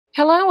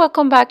Hello and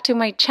welcome back to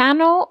my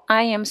channel.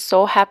 I am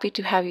so happy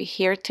to have you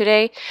here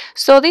today.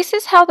 So this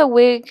is how the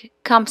wig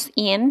comes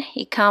in.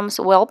 It comes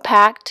well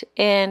packed,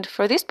 and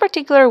for this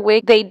particular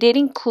wig they did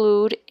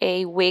include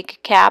a wig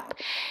cap,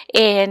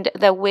 and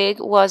the wig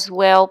was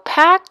well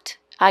packed.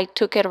 I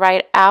took it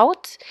right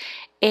out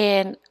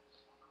and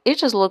it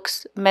just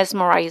looks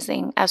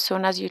mesmerizing as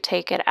soon as you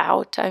take it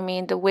out. I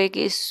mean, the wig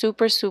is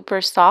super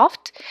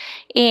soft,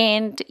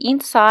 and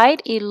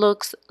inside it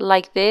looks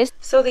like this.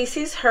 So this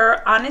is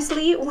her.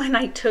 Honestly, when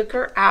I took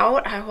her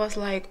out, I was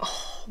like,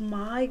 oh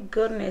my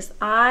goodness,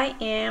 I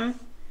am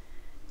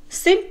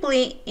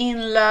simply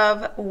in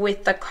love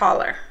with the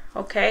color.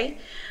 Okay,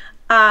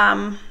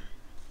 the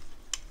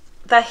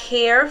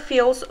hair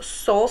feels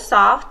so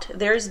soft.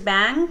 There's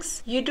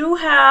bangs. You do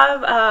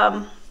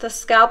have the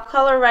scalp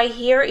color right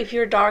here. If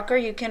you're darker,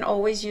 you can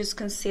always use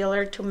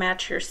concealer to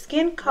match your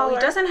skin color.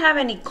 It doesn't have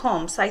any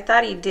combs. I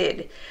thought it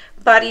did,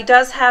 but it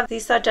does have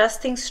these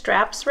adjusting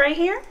straps right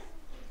here,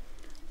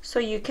 so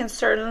you can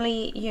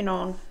certainly,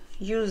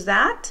 use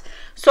that.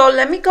 So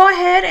let me go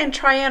ahead and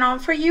try it on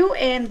for you,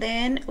 and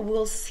then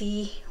we'll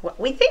see what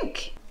we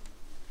think.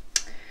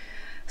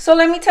 So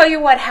let me tell you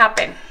what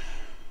happened.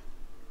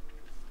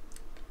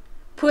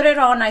 Put it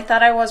on. I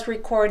thought I was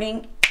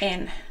recording,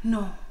 and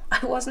no,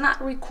 I was not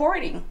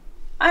recording.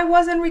 I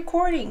wasn't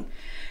recording.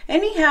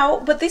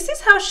 Anyhow, but this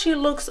is how she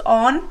looks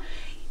on.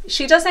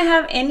 She doesn't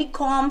have any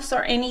combs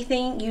or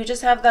anything. You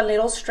just have the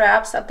little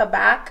straps at the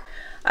back.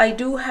 I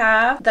do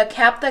have the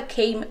cap that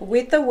came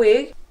with the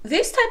wig.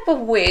 This type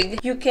of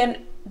wig, you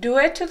can do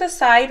it to the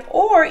side,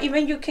 or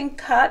even you can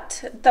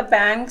cut the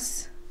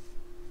bangs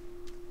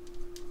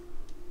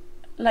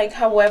like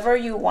however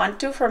you want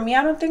to. For me,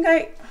 I don't think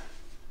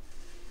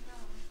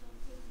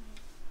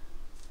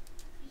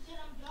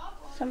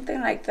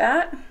something like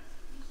that,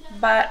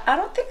 but I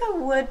don't think I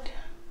would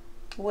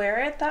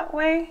wear it that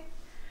way.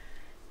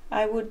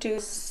 I would do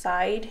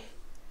side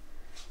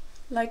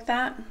like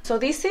that. So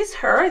this is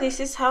her. This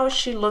is how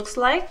she looks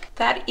like.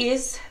 That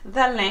is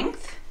the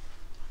length.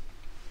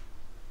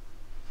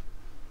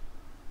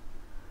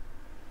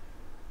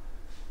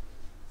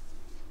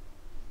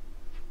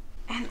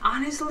 And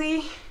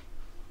honestly,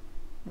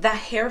 the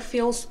hair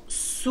feels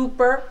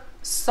super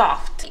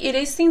soft. It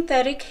is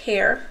synthetic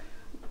hair,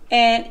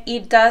 and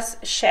it does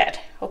shed.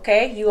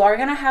 Okay, you are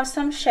gonna have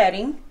some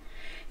shedding,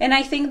 and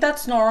I think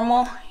that's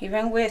normal.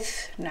 Even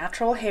with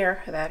natural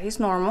hair, that is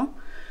normal.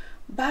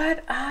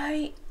 But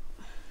I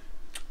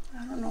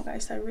don't know,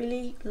 guys, I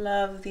really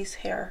love this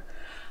hair.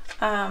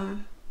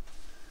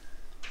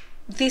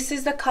 This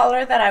is the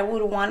color that I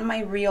would want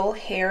my real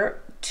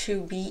hair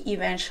to be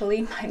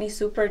eventually. Mine is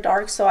super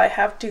dark, so I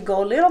have to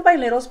go little by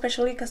little,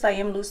 especially because I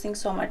am losing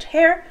so much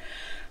hair.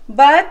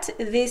 But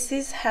this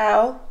is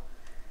how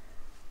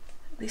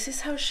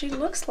she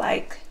looks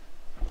like.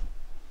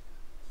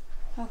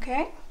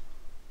 Okay,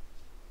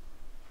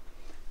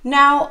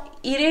 now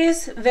it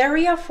is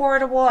very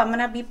affordable. I'm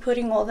gonna be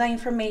putting all the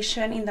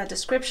information in the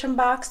description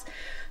box.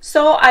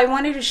 So I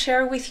wanted to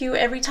share with you,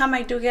 every time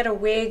I do get a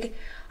wig,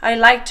 I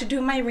like to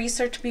do my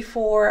research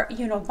before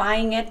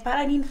buying it, but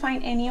I didn't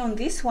find any on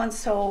this one,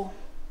 so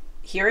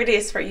here it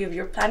is for you if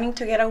you're planning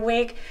to get a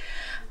wig.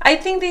 I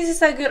think this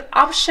is a good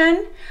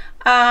option.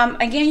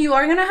 Again, you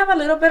are gonna have a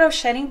little bit of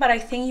shedding, but I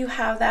think you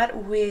have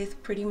that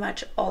with pretty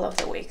much all of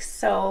the wigs.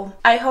 So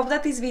I hope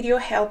that this video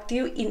helped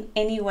you in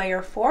any way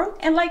or form,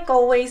 and like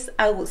always,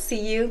 I will see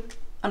you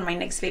on my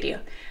next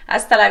video.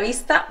 Hasta la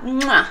vista.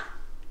 Mwah.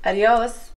 Adios.